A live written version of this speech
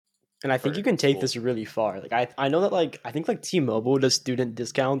And I think you can take this really far. Like I know that I think like T-Mobile does student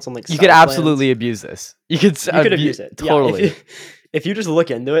discounts on like You could cell absolutely plans. abuse this. You could Abuse it. totally. Yeah, if you just look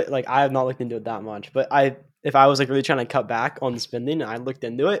into it, like I have not looked into it that much, but if I was like really trying to cut back on spending and I looked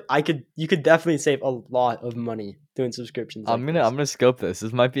into it, you could definitely save a lot of money doing subscriptions I'm like gonna scope this.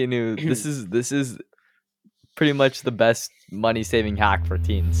 This might be a new. this. This is pretty much the best money saving hack for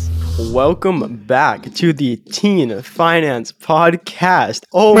teens. Welcome back to the Teen Finance Podcast.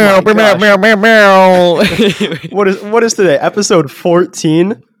 Oh my gosh. What is today? Episode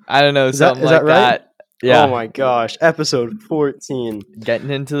 14? I don't know, Is something that like right? that. Yeah. Oh my gosh. Episode 14. Getting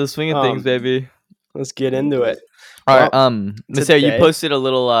into the swing of things, baby. Let's get into it. All right. Mateo, you today- posted a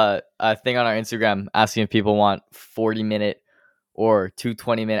little thing on our Instagram asking if people want 40-minute or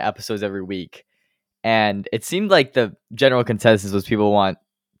 20-minute episodes every week. And it seemed like the general consensus was people want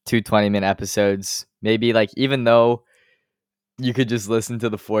 20-minute episodes. Maybe like even though you could just listen to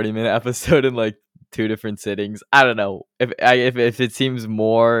the 40-minute episode in like 2 different sittings. I don't know if it seems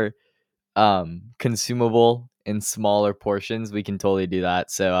more consumable in smaller portions, we can totally do that.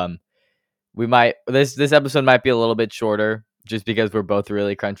 So we might this episode might be a little bit shorter just because we're both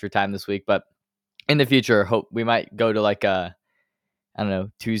really crunched for time this week. But in the future, hope we might go to like a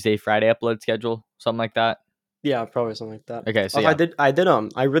Tuesday, Friday upload schedule, something like that. Yeah, probably something like that. Okay, so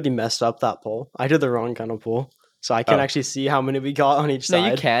I really messed up that poll. I did the wrong kind of poll. So I can't actually see how many we got on each side.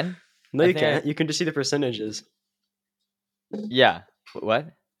 No, you can. No, you can't. You can just see the percentages. Yeah. What?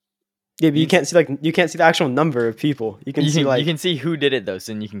 Yeah, but you can't see the actual number of people. You can see who did it though,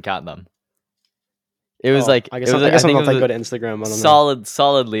 so then you can count them. It was I guess I'm not that good at Instagram. I don't know.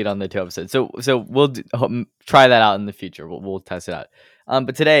 Solid lead on the 2 episodes. So we'll try that out in the future. We'll test it out.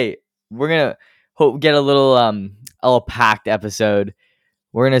 But today we're gonna get a little packed episode.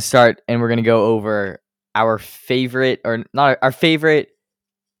 We're gonna start and we're gonna go over our favorite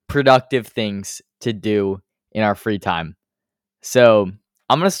productive things to do in our free time. So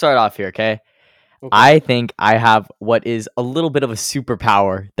I'm gonna start off here, okay? I think I have what is a little bit of a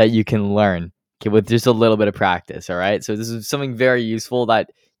superpower that you can learn. Okay, with just a little bit of practice, all right? So this is something very useful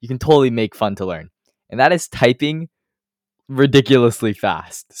that you can totally make fun to learn. And that is typing ridiculously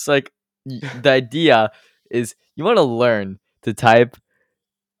fast. It's like the idea is you want to learn to type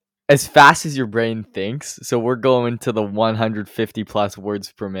as fast as your brain thinks. So we're going to the 150 plus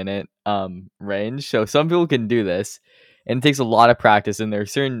words per minute range. So some people can do this, and it takes a lot of practice, and there are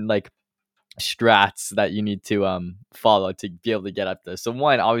certain like strats that you need to follow to be able to get up there. So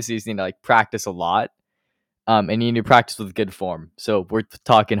one, obviously, you need to like practice a lot, and you need to practice with good form. So we're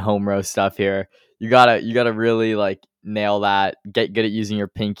talking home row stuff here. You gotta really like nail that, get good at using your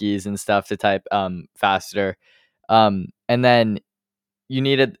pinkies and stuff to type faster, and then you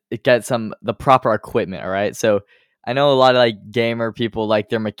need to get the proper equipment. All right, so I know a lot of like gamer people like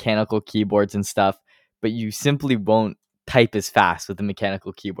their mechanical keyboards and stuff, but you simply won't type as fast with the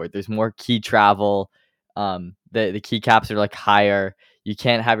mechanical keyboard. There's more key travel. The keycaps are like higher. You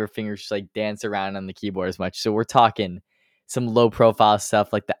can't have your fingers just like dance around on the keyboard as much. So we're talking some low profile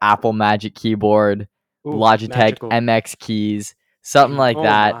stuff like the Apple Magic Keyboard, Logitech magical MX keys, something like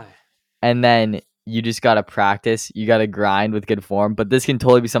that. My. And then you just gotta practice. You gotta grind with good form. But this can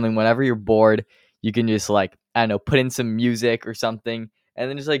totally be something whenever you're bored, you can just like, I don't know, put in some music or something and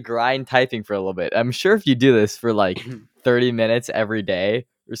then just like grind typing for a little bit. I'm sure if you do this for like 30 minutes every day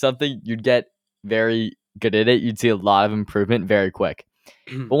or something, you'd get very good at it. You'd see a lot of improvement very quick.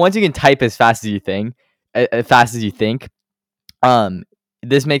 But once you can type as fast as you think,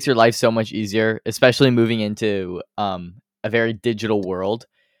 this makes your life so much easier, especially moving into a very digital world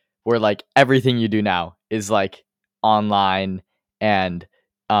where like everything you do now is like online, and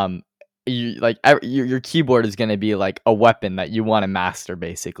your keyboard is going to be like a weapon that you want to master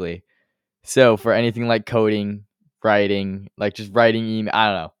basically. So for anything like coding, writing, like just writing email, I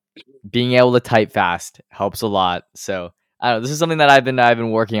don't know, being able to type fast helps a lot. So I don't know, this is something that I've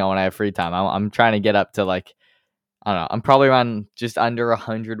been working on when I have free time. I'm trying to get up to like, I don't know, I'm probably around just under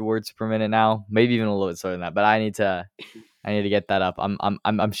 100 words per minute now, maybe even a little bit slower than that. But I need to get that up.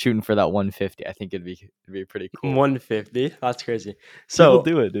 I'm shooting for that 150. I think it'd be pretty cool. 150. That's crazy. So people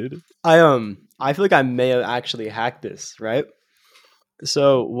do it, dude. I feel like I may have actually hacked this, right?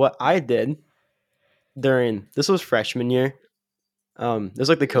 So what I did this was freshman year. This was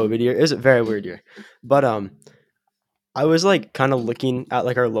like the COVID year. It was a very weird year. But I was like kind of looking at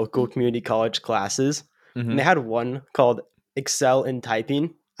like our local community college classes, and they had one called Excel in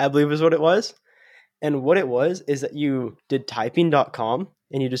Typing, I believe is what it was. And what it was is that you did typing.com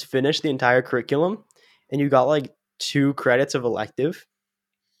and you just finished the entire curriculum and you got like 2 credits of elective,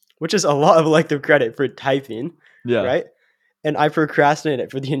 which is a lot of elective credit for typing. Yeah. Right. and I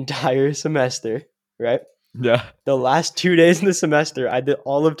procrastinated for the entire semester, right? Yeah. The last 2 days in the semester, I did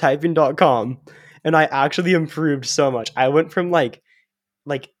all of typing.com, and I actually improved so much. I went from like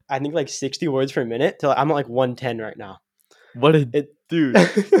I think like 60 words per minute to I'm at like 110 right now. What a It dude.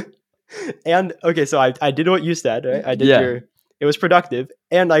 and okay, so I did what you said, right? I did Yeah. your it was productive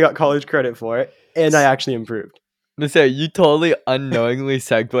and I got college credit for it and I actually improved. Mister, you totally unknowingly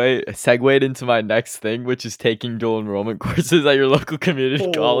segued into my next thing, which is taking dual enrollment courses at your local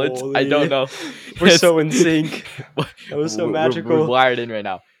community college. I don't Holy. know. We're It's so in sync. That was so we're magical. wired in right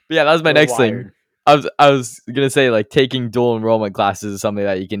now. But yeah, that was my We're next thing. wired. I was gonna say like taking dual enrollment classes is something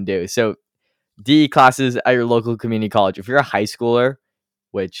that you can do. So DE classes at your local community college. If you're a high schooler,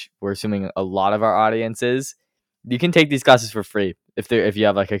 which we're assuming a lot of our audience is, you can take these classes for free if you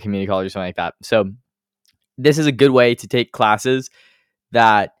have like a community college or something like that. So this is a good way to take classes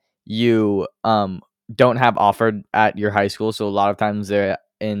that you don't have offered at your high school. So a lot of times they're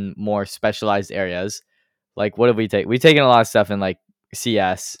in more specialized areas. Like what have we taken? We've taken a lot of stuff in like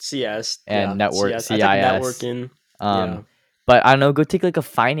CS CS, yeah, and network CS. I took CIS. networking. Yeah. Um, but I don't know, go take like a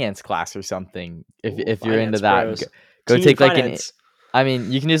finance class or something Ooh, if you're into finance that. bros. Go Teen take like an. finance. I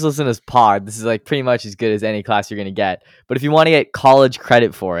mean, you can just listen to this pod. This is like pretty much as good as any class you're gonna get. But if you want to get college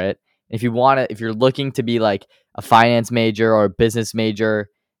credit for it, if you're looking to be like a finance major or a business major,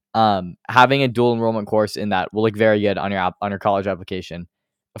 having a dual enrollment course in that will look very good on your college application.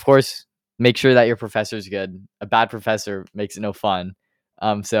 Of course, make sure that your professor is good. A bad professor makes it no fun.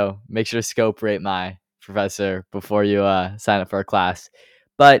 So make sure to scope rate my professor before you sign up for a class.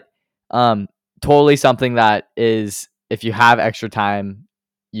 But um, totally something that is, if you have extra time,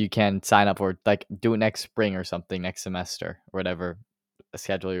 you can sign up for, like, do it next spring or something, next semester or whatever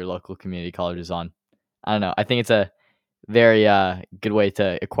schedule your local community college is on. I don't know. I think it's a very good way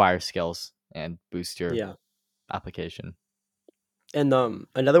to acquire skills and boost your Yeah. application. And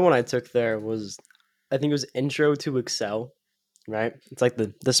another one I took there was I think it was Intro to Excel, right? It's like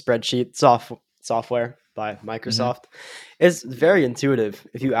the spreadsheet software by Mm-hmm. Microsoft. It's very intuitive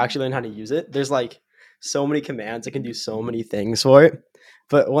if you actually learn how to use it. There's like so many commands that can do so many things for it.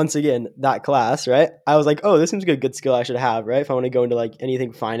 But once again, that class, right? I was like, oh, this seems like a good skill I should have, right? If I want to go into like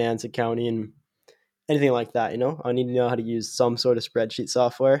anything finance, accounting, and anything like that, I need to know how to use some sort of spreadsheet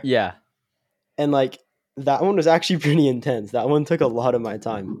software. Yeah. And like that one was actually pretty intense. That one took a lot of my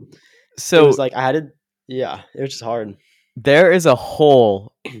time. It was So like I had to, yeah, it was just hard. there is a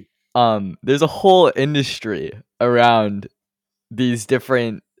whole there's a whole industry around these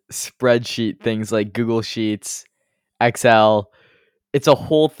different spreadsheet things like Google Sheets, Excel. It's a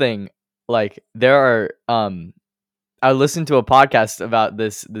whole thing. Like there are I listened to a podcast about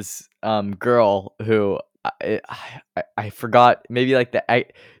this girl who I forgot, maybe like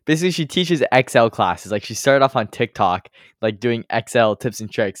basically she teaches Excel classes. Like she started off on TikTok like doing Excel tips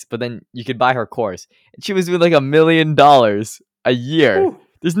and tricks, but then you could buy her course. And she was doing like $1 million a year. Whew.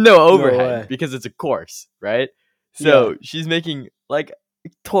 There's no No overhead way. because it's a course, right? Yeah. So she's making like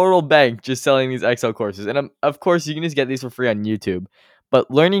total bank just selling these Excel courses. And of course you can just get these for free on YouTube.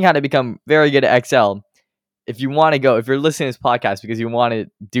 But learning how to become very good at Excel, if you're listening to this podcast because you want to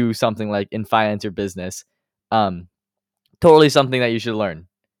do something like in finance or business, um, totally something that you should learn.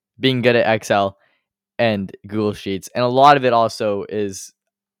 Being good at Excel and Google Sheets. And a lot of it also is,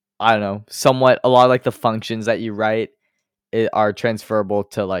 I don't know, somewhat a lot of like the functions that you write are transferable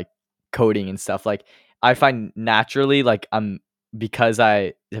to like coding and stuff. Like I find naturally, like because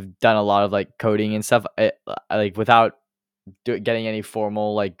I have done a lot of like coding and stuff, like without getting any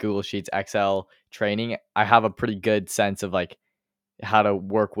formal like Google Sheets, Excel training, I have a pretty good sense of like how to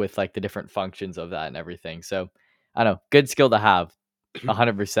work with like the different functions of that and everything. So I don't know, good skill to have,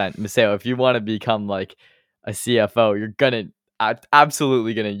 100%. Maseo, if you want to become like a CFO, you're gonna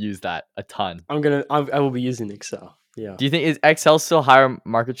absolutely gonna use that a ton. I will be using Excel. Yeah. Do you think is Excel still higher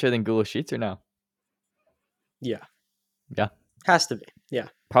market share than Google Sheets or no? Yeah. Yeah, Has to be. Yeah.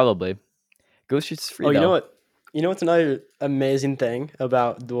 probably. Google Sheets is free Oh, you know though. what? You know what's another amazing thing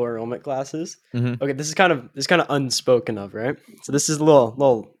about dual enrollment classes? Mm-hmm. Okay, this is kind of unspoken of, right? So this is a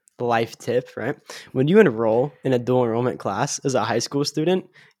little life tip, right? When you enroll in a dual enrollment class as a high school student,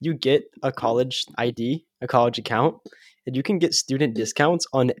 you get a college ID, a college account, and you can get student discounts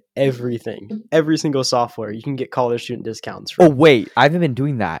on everything, every single software. You can get college student discounts Oh from. wait, I haven't been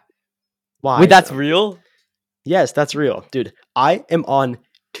doing that. Wait, Why, that's bro? real? Yes, that's real, dude. I am on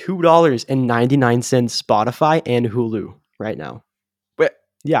 $2.99 Spotify and Hulu right now. Wait,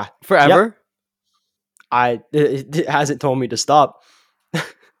 Yeah. Yep. forever? It hasn't told me to stop.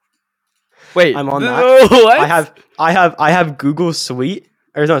 Wait, I'm on that. what? I have Google Suite,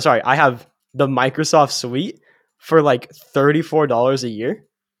 or no, sorry, I have the Microsoft Suite for like $34 a year.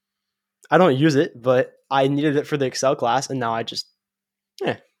 I don't use it, but I needed it for the Excel class, and now I just,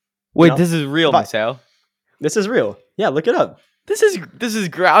 you Wait, know, this is real, but Misao. this is real. Yeah, look it up. This is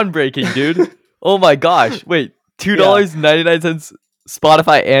groundbreaking, dude. Oh my gosh. Wait, Yeah, $2.99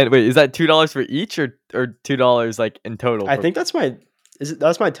 Spotify, and wait, is that $2 for each or $2 like in total I for think that's my.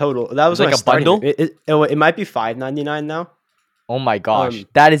 That's my total. That was it's like my a starting rate. bundle? It might be $5.99 now. Oh my gosh. Um,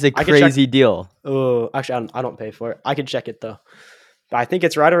 That is a I could check. crazy deal. Oh, actually, I don't pay for it. I could check it though. But I think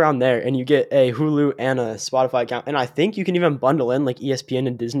it's right around there, and you get a Hulu and a Spotify account, and I think you can even bundle in like ESPN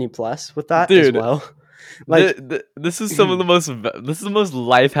and Disney Plus with that as Dude, well. Like, this is some of the most this is the most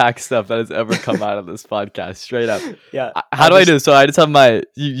life hack stuff that has ever come out of this podcast, straight up. yeah, How do I do? So I just have my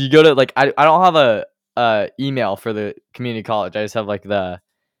you go to like I don't have a email for the community college. I just have like the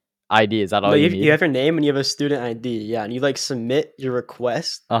ID. Is that all no, you you need? have your name and you have a student ID, yeah, and you like submit your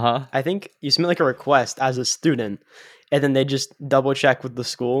request. Uh-huh. I think you submit like a request as a student, and then they just double check with the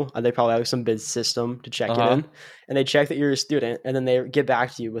school. And they probably have some bid system to check it Uh-huh. in, and they check that you're a student, and then they get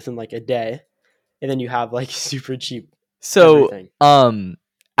back to you within like a day, and then you have like super cheap So, everything.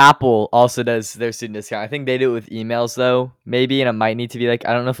 Apple also does their student discount. I think they do it with emails though, maybe, and it might need to be like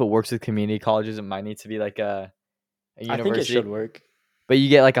I don't know if it works with community colleges. It might need to be like a I think it should university, work. but you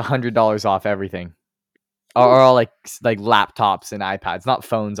get like $100 off everything, or all like laptops and iPads, not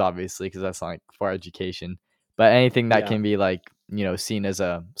phones, obviously, because that's not like for education, but anything that Yeah. can be like seen as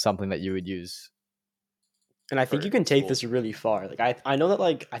a something that you would use And I think for you can take school. this really far. Like I know that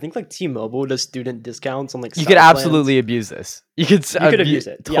like I think like T-Mobile does student discounts on like You could cell plans. absolutely abuse this. You could You could abuse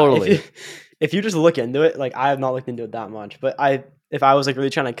it. Yeah, totally. if you just look into it, like I have not looked into it that much, but if I was like really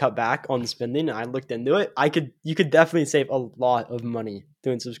trying to cut back on spending and I looked into it, you could definitely save a lot of money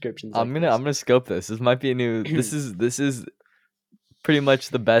doing subscriptions like I'm this. gonna scope this. This might be a new. This is pretty much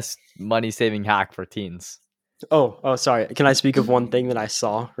the best money saving hack for teens. Oh, sorry. Can I speak of one thing that I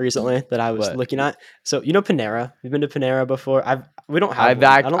saw recently that I was But looking at? So you know Panera. You've been to Panera before. We don't have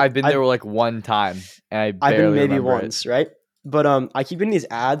one. I've been there like one time and I I've been barely maybe remember it. once, right? But I keep getting these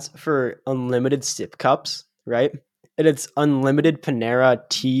ads for unlimited sip cups, right? And it's unlimited Panera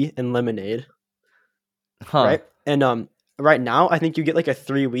tea and lemonade, Huh. right? And right now I think you get like a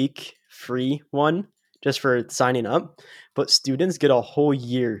 3-week free one just for signing up, but students get a whole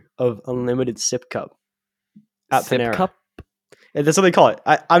year of unlimited sip cup at Sip Panera. cup? And that's what they call it.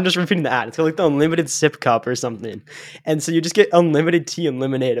 I'm just repeating the ad. It's called like the unlimited sip cup or something. And so you just get unlimited tea and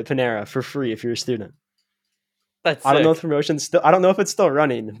lemonade at Panera for free if you're a student. That's I don't know if sick. the promotion's still. I don't know if it's still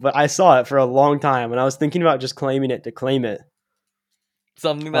running, but I saw it for a long time, and I was thinking about just claiming it to claim it.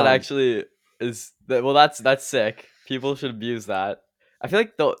 Something that Um, actually is that well that's sick. People should abuse that. I feel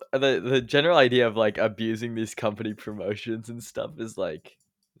like the general idea of like abusing these company promotions and stuff is like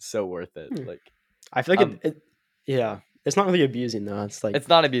so worth it. hmm, Like I feel like um yeah, it's not really abusing though. It's like it's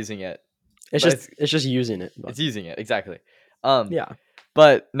not abusing it, but it's just using it. But it's using it exactly. Um yeah,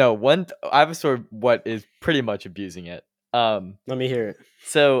 but no, I have a story of what is pretty much abusing it. let me hear it.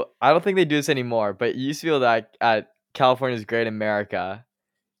 So I don't think they do this anymore, but it used to be able to at California's Great America,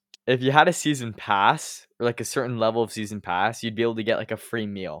 if you had a season pass or like a certain level of season pass, you'd be able to get like a free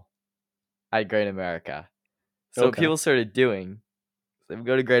meal at Great America. So what Okay. people started doing, they would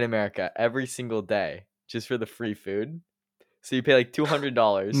go to Great America every single day just for the free food. So you pay like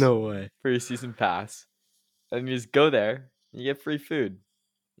 $200 No way. for your season pass, and you just go there, and you get free food,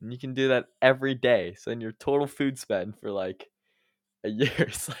 and you can do that every day. So then your total food spend for like a year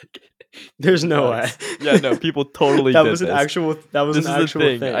is like There's 50 no way. bucks. Yeah, no, people totally did this. That was an This is the actual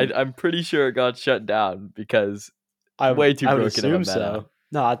thing. thing. I'm pretty sure it got shut down because I way too I would broken of a assume meta. so.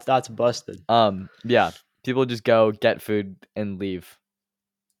 No, that's busted. Yeah, people just go get food and leave.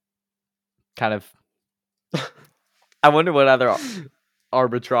 Kind of. I wonder what other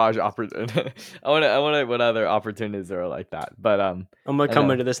arbitrage opportunity. I wonder what other opportunities there are like that. But I'm gonna I come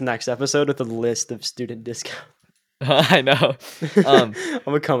know. into this next episode with a list of student discounts. I know. I'm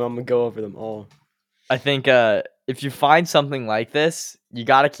gonna go over them all. I think if you find something like this, you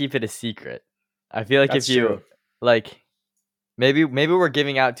got to keep it a secret. I feel like if That's you true. like maybe we're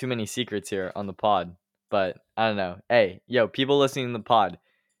giving out too many secrets here on the pod, but I don't know. Hey, yo, people listening to the pod,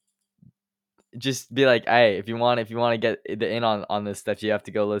 just be like, hey, if you want to get the in on this stuff, you have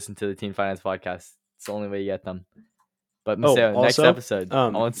to go listen to the Teen Finance podcast. It's the only way you get them. But Oh, Maseo, next also, episode, I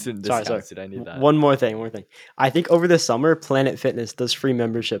want student sorry. discounts. Dude, I need that. One more thing. I think over the summer, Planet Fitness does free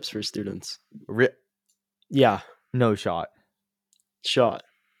memberships for students. Yeah, No shot. shot.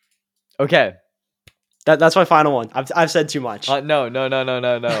 Okay. That's my final one. I've said too much. No.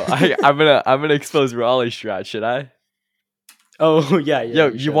 I'm gonna expose Raleigh's strat. Should I? Oh yeah, yeah, Yo,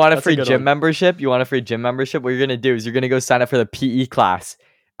 you you should. want a That's a free good gym one. membership? You want a free gym membership? What you're gonna do is you're gonna go sign up for the PE class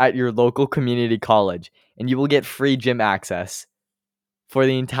at your local community college, and you will get free gym access for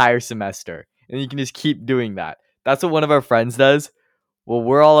the entire semester. And you can just keep doing that. That's what one of our friends does. Well,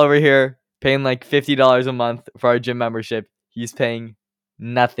 we're all over here paying like $50 a month for our gym membership. He's paying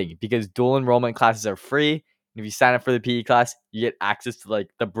nothing because dual enrollment classes are free. And if you sign up for the PE class, you get access to like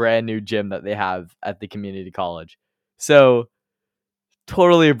the brand new gym that they have at the community college. So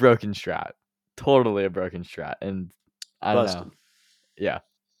totally a broken strat. Totally a broken strat. And I don't know. Busted. Yeah.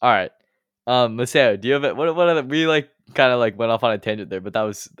 All right. Mateo, do you have it? What other we like kind of like went off on a tangent there, but that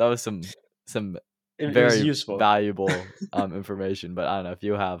was some It was very useful. valuable information. But I don't know if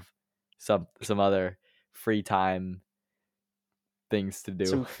you have some other free time things to do.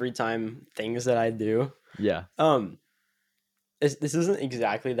 Some free time things that I do. Yeah. Um, this isn't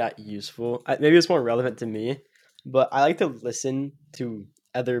exactly that useful. Maybe it's more relevant to me, but I like to listen to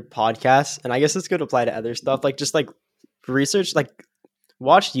other podcasts, and I guess this could apply to other stuff, like just like research, like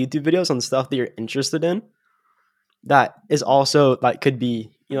watch YouTube videos on stuff that you're interested in. That is also like could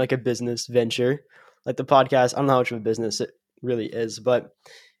be like a business venture, like the podcast. I don't know how much of a business it really is, but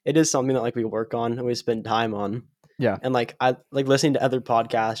it is something that like we work on and we spend time on. Yeah. And like I like listening to other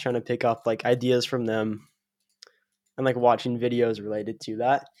podcasts, trying to pick up like ideas from them, and like watching videos related to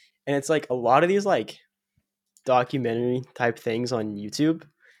that. And it's like a lot of these like documentary type things on YouTube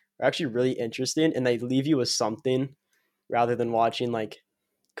are actually really interesting, and they leave you with something rather than watching like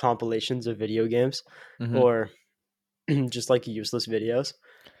compilations of video games Mm-hmm. or just like useless videos.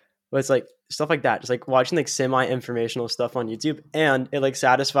 But it's like stuff like that, just like watching like semi informational stuff on YouTube, and it like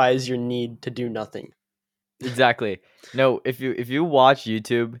satisfies your need to do nothing. Exactly. No, if you watch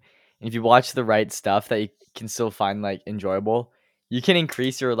YouTube and if you watch the right stuff that you can still find like enjoyable, you can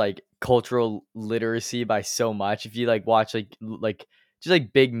increase your like cultural literacy by so much. If you like watch like just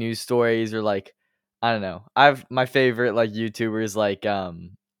like big news stories or like I don't know. I've my favorite like YouTubers like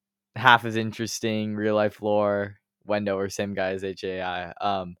Half as Interesting, Real Life Lore, Wendover, same guy as HAI.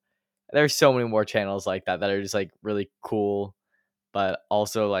 There's so many more channels like that that are just like really cool but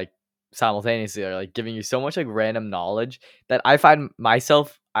also like simultaneously are like giving you so much like random knowledge that I find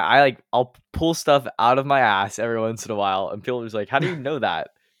myself I like I'll pull stuff out of my ass every once in a while and people are just like, how do you know that?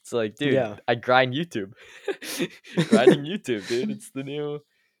 It's like, dude, Yeah. I grind YouTube. Grinding YouTube, dude. It's the new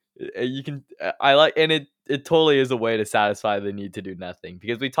you can I like and it totally is a way to satisfy the need to do nothing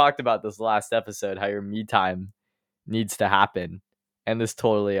because we talked about this last episode how your me time needs to happen and this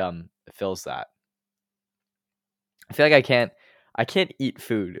totally fills that. I feel like I can't eat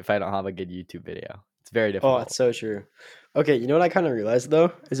food if I don't have a good YouTube video. It's very Oh, it's difficult. so true. Okay, you know what I kind of realized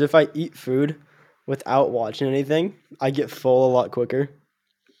though is if I eat food without watching anything, I get full a lot quicker.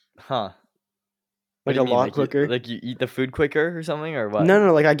 Huh. What Like do a you mean? lot Like you quicker. like you eat the food quicker or something or what? No,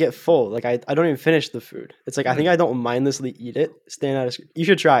 no, like I get full. Like I don't even finish the food. It's like I think Hmm. I don't mindlessly eat it. Stand out. You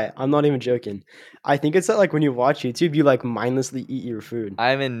should try it. I'm not even joking. I think it's that like when you watch YouTube, you like mindlessly eat your food.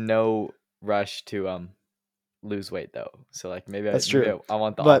 I'm in no rush to lose weight though. So like maybe I That's maybe true. I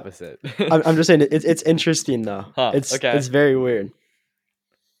want the But opposite. I'm just saying it's interesting though. Huh. It's Okay. very weird.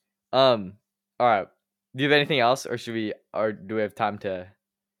 Um all right. Do you have anything else or do we have time to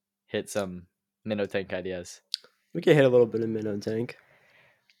hit some minnow tank ideas? We can hit a little bit of minnow tank.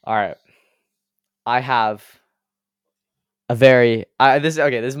 All right. I have a very I this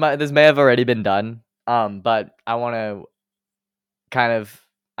okay, this may have already been done. But I want to kind of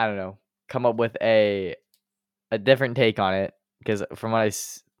I don't know, come up with a different take on it because from what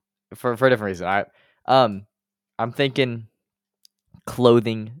for a different reason. All right. Um I'm thinking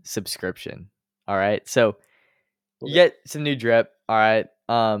clothing subscription. All right. So you Okay. get some new drip, all right?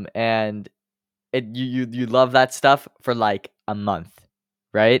 And you love that stuff for like a month,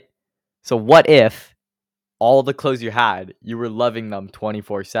 right? So what if all the clothes you had, you were loving them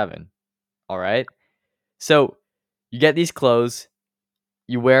 24/7, all right? So you get these clothes,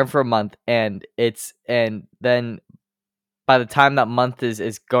 you wear them for a month and then by the time that month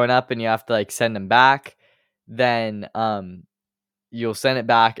is going up and you have to like send them back, then you'll send it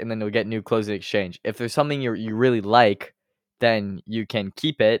back and then you'll get new clothes in exchange. If there's something you really like, then you can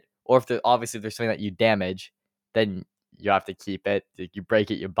keep it. Or obviously if there's something that you damage, then you have to keep it. Like you break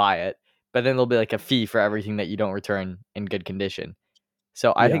it, you buy it. But then there'll be like a fee for everything that you don't return in good condition.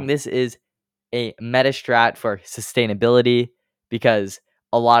 So I Yeah. think this is a meta strat for sustainability because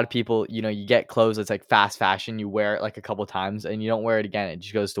a lot of people, you get clothes that's like fast fashion, you wear it like a couple times and you don't wear it again, it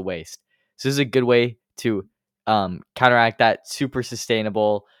just goes to waste. So this is a good way to counteract that. Super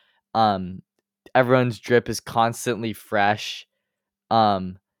sustainable. Um, Everyone's drip is constantly fresh.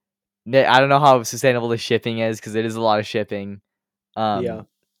 Um, I don't know how sustainable the shipping is because it is a lot of shipping. Yeah. Um,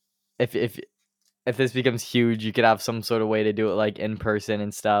 if this becomes huge, you could have some sort of way to do it like in person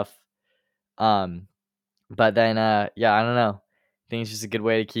and stuff. Um, but then yeah, I don't know. I think it's just a good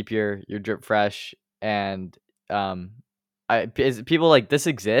way to keep your drip fresh and um people like this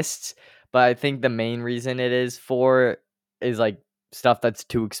exists, but I think the main reason it is for is like stuff that's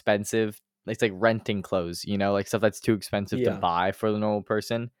too expensive. It's like renting clothes, like stuff that's too expensive to Yeah. buy for the normal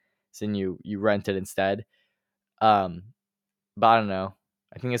person. So then you rent it instead. Um, but I don't know.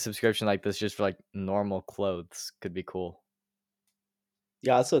 I think a subscription like this just for like normal clothes could be cool.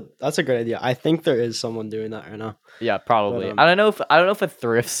 Yeah, that's a great idea. I think there is someone doing that right now. Yeah, But probably. I don't know if a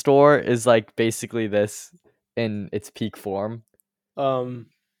thrift store is like basically this in its peak form, um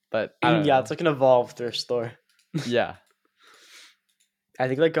but I don't yeah, it's know. like an evolved thrift store. Yeah, I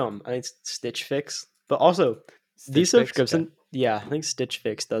think it's Stitch Fix. But also these Stitch Fix. Okay. subscription, yeah, I think Stitch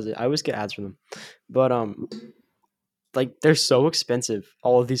Fix does it. I always get ads from them. But like they're so expensive,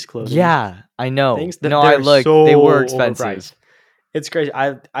 all of these clothing Yeah, I know. things that No, I they're looked. so They were expensive. overpriced. It's crazy.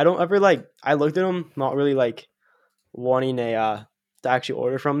 I don't ever like I looked at them not really like wanting a to actually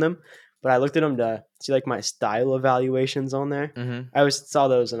order from them, but I looked at them to see like my style evaluations on there. Hmm. I always saw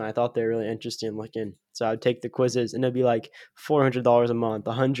those and I thought they were really interesting looking. So I'd take the quizzes and it'd be like $400 a month,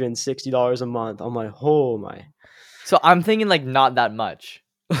 $160 a month. I'm like, oh my. So I'm thinking like not that much.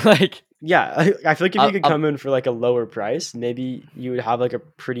 Like, Yeah, I feel like if you could I'm come in for like a lower price, maybe you would have like a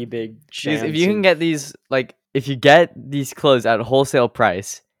pretty big because if chance you can of. get these, like, if you get these clothes at wholesale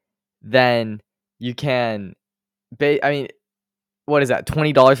price, then you can. I mean, what is that?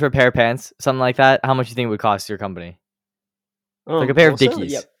 $20 for a pair of pants, something like that. How much do you think it would cost your company? It's like a pair of Wholesale?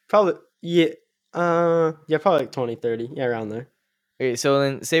 Yeah, Dickies. probably. Yeah, yeah, probably like 20, 30. Yeah, around there. Okay, so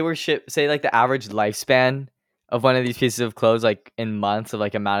then say like the average lifespan of one of these pieces of clothes, like in months of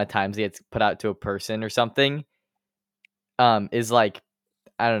like amount of times it gets put out to a person or something, is like,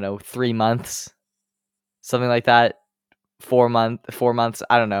 I don't know, 3 months, something like that. 4 months,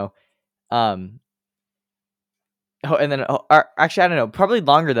 I don't know. Um, and then or actually I don't know, probably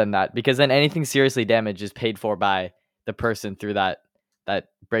longer than that because then anything seriously damaged is paid for by the person through that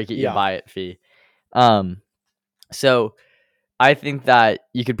break it you Yeah, buy it fee. Um, so I think that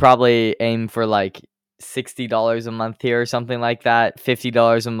you could probably aim for like $60 a month here or something like that,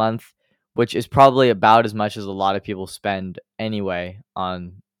 $50 a month, which is probably about as much as a lot of people spend anyway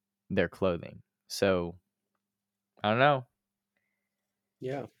on their clothing. So I don't know.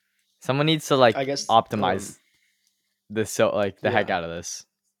 yeah. Someone needs to I like guess. optimize this, so like the heck Yeah. out of this.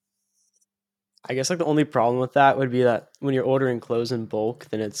 I guess like the only problem with that would be that when you're ordering clothes in bulk,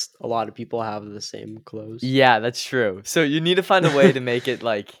 then it's a lot of people have the same clothes. Yeah, that's true. So you need to find a way to make it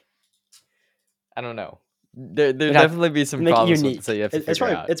like, I don't know. There It'd have definitely be some make it problems with it, so unique. you have to It's figure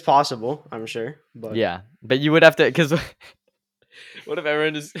probably out. it's possible, I'm sure, but Yeah, but you would have to, because what if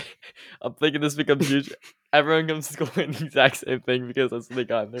everyone just? I'm thinking this becomes huge. Everyone comes to school in the exact same thing because that's what they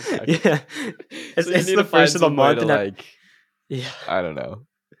got in their package. yeah, So you it's need the to first find of the some way month to and like, yeah, I don't know,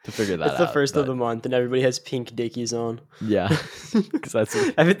 to figure that it's the out. first of But the month and everybody has pink Dickies on. yeah, because that's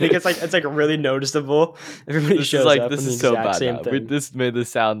what I think it's like really noticeable. Everybody shows up this in the is so exact bad same now. thing. This made this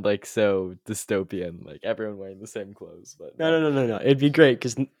sound like so dystopian, like everyone wearing the same clothes. But No, no, no, no, no, no. It'd be great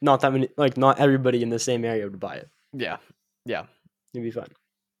because not that many, like not everybody in the same area would buy it. yeah, yeah. It'd be fun.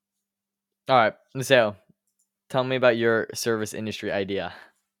 All right, so tell me about your service industry idea.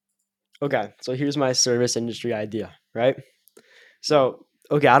 Okay, so here's my service industry idea, right? So,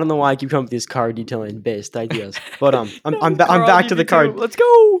 okay, I don't know why I keep coming up with these car detailing based ideas, but No, I'm back to Carology the V2. car Let's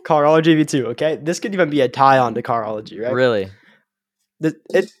go. carology V2. Okay, this could even be a tie on to carology, right? Really?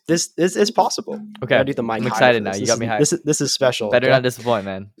 This is possible. I Okay, gotta do the mic I'm higher excited for now. this. You This got is me hyped. this is special. Better Okay, not disappoint,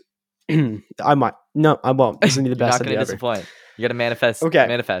 man. I might. No, I won't. This is gonna be the You're best not gonna idea ever. disappoint. You gotta manifest, Okay,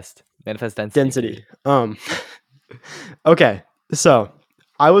 manifest, manifest density, density. baby. Okay, so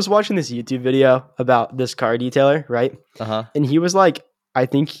I was watching this YouTube video about this car detailer, right? Uh huh. And he was like, I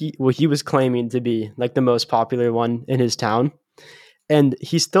think he was claiming to be like the most popular one in his town, and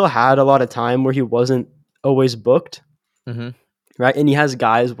he still had a lot of time where he wasn't always booked, Mhm. right? And he has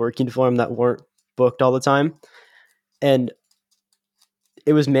guys working for him that weren't booked all the time, and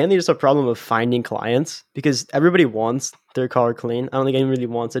it was mainly just a problem of finding clients because everybody wants their car clean. I don't think anyone really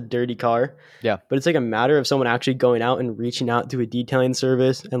wants a dirty car, Yeah. but it's like a matter of someone actually going out and reaching out to a detailing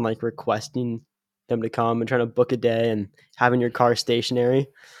service and like requesting them to come and trying to book a day and having your car stationary.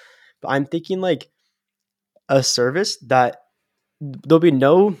 But I'm thinking like a service that there'll be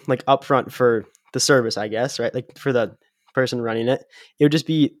no like upfront for the service, I guess, right? Like for the person running it, it would just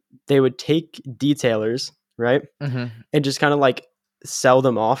be they would take detailers, right? Mhm. And just kind of like sell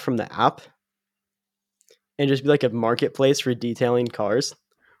them off from the app. and just be like a marketplace for detailing cars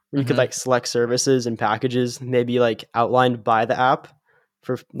where you could Mm-hmm. like select services and packages, maybe like outlined by the app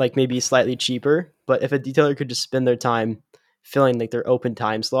for like maybe slightly cheaper. But if a detailer could just spend their time filling like their open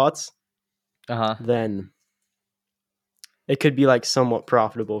time slots, Uh-huh. then it could be like somewhat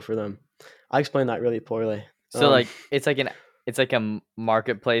profitable for them. I explained that really poorly. So like it's like a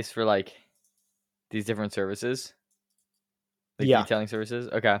marketplace for like these different services, like Yeah, detailing services.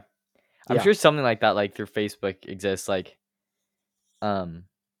 Okay. I'm yeah, sure something like that like through Facebook exists like um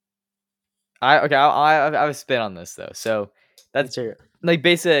I have a spin on this though. So that's let's hear it. like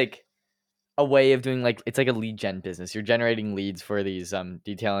basic a way of doing like it's like a lead gen business. You're generating leads for these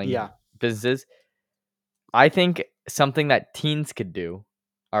detailing Yeah, businesses. I think something that teens could do,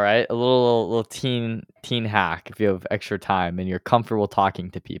 all right, a little teen hack if you have extra time and you're comfortable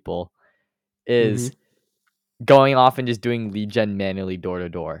talking to people, mm-hmm. is going off and just doing lead gen manually door to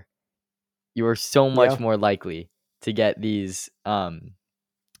door. You are so much Yeah, more likely to get these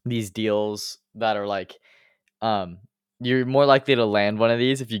deals that are like um you're more likely to land one of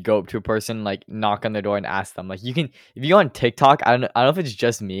these if you go up to a person, like knock on their door and ask them. Like you can if you go on TikTok, I don't know if it's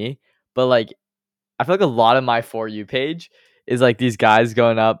just me, but like I feel like a lot of my For You page is like these guys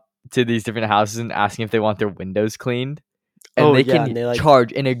going up to these different houses and asking if they want their windows cleaned, and oh they yeah, can and they like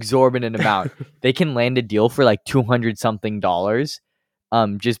charge an exorbitant amount. They can land a deal for like 200 something dollars,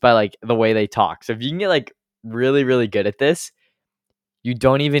 just by like the way they talk. So if you can get like really really good at this, you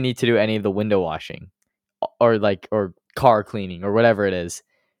don't even need to do any of the window washing or like or car cleaning or whatever it is.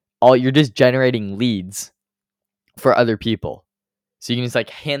 All you're just generating leads for other people. So you can just like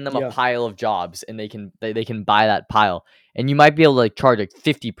hand them a yeah, pile of jobs and they can buy that pile. And you might be able to like charge like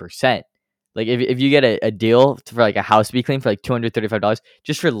 50%. Like if you get a deal for like a house to be cleaned for like $235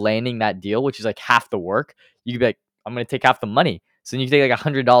 just for landing that deal, which is like half the work, you could be like, I'm gonna take half the money. So then you can take like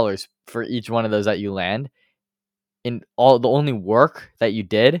 $100 for each one of those that you land. And all the only work that you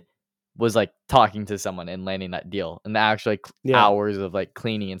did was like talking to someone and landing that deal. And the actual like yeah, hours of like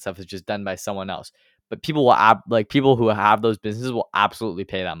cleaning and stuff is just done by someone else. But people will like people who have those businesses will absolutely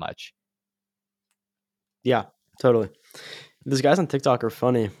pay that much. yeah, totally. These guys on TikTok are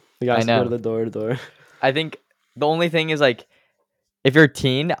funny. The I guys that go to know. the door to door. I think the only thing is like if you're a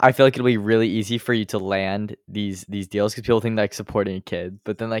teen, I feel like it'll be really easy for you to land these deals because people think like supporting a kid,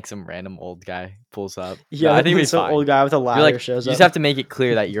 but then like some random old guy pulls up. No, Yeah, I think it'll then be some fine. old guy with a You're ladder like shows you just up. have to make it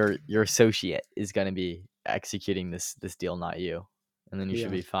clear that your associate is gonna be executing this deal, not you, and then you should Yeah,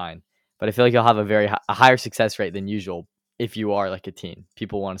 be fine. But I feel like you'll have a higher success rate than usual if you are like a teen.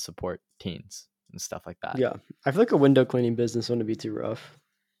 People want to support teens and stuff like that. yeah. I feel like a window cleaning business wouldn't be too rough.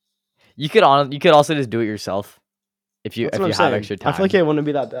 You could also just do it yourself That's what if I'm you have saying. extra I feel like time. it wouldn't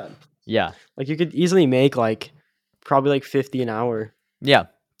be that bad. Yeah. Like you could easily make like probably like 50 an hour Yeah,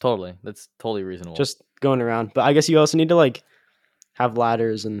 totally. That's totally reasonable. just going around. But I guess you also need to like have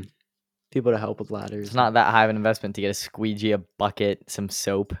ladders and people to help with It's ladders. And not that high of an investment to get a squeegee, a bucket, some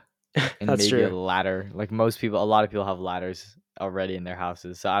soap, and that's maybe a true. ladder. Like most people, a lot of people have ladders already in their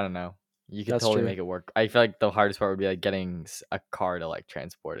houses. So I don't know. You could That's totally true. make it work. I feel like the hardest part would be like getting a car to like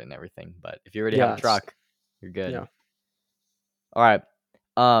transport and everything. But if you already have a Yeah, it's truck, you're good. yeah. All right.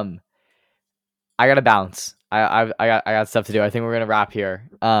 Um, I gotta bounce. I got stuff to do. I think we're gonna wrap here.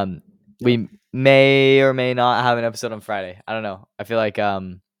 Yep. We may or may not have an episode on Friday. I don't know. I feel like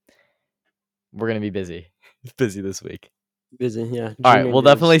we're gonna be busy, busy this week. Busy. Yeah. All right, we'll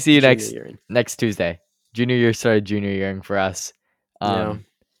definitely see you Junior year in. next Tuesday. Junior year started junior yearing for us. Yeah.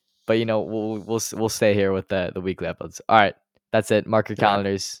 But you know we'll stay here with the weekly uploads. All right, that's it. Mark your All right.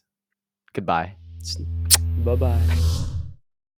 calendars. Goodbye. Bye bye.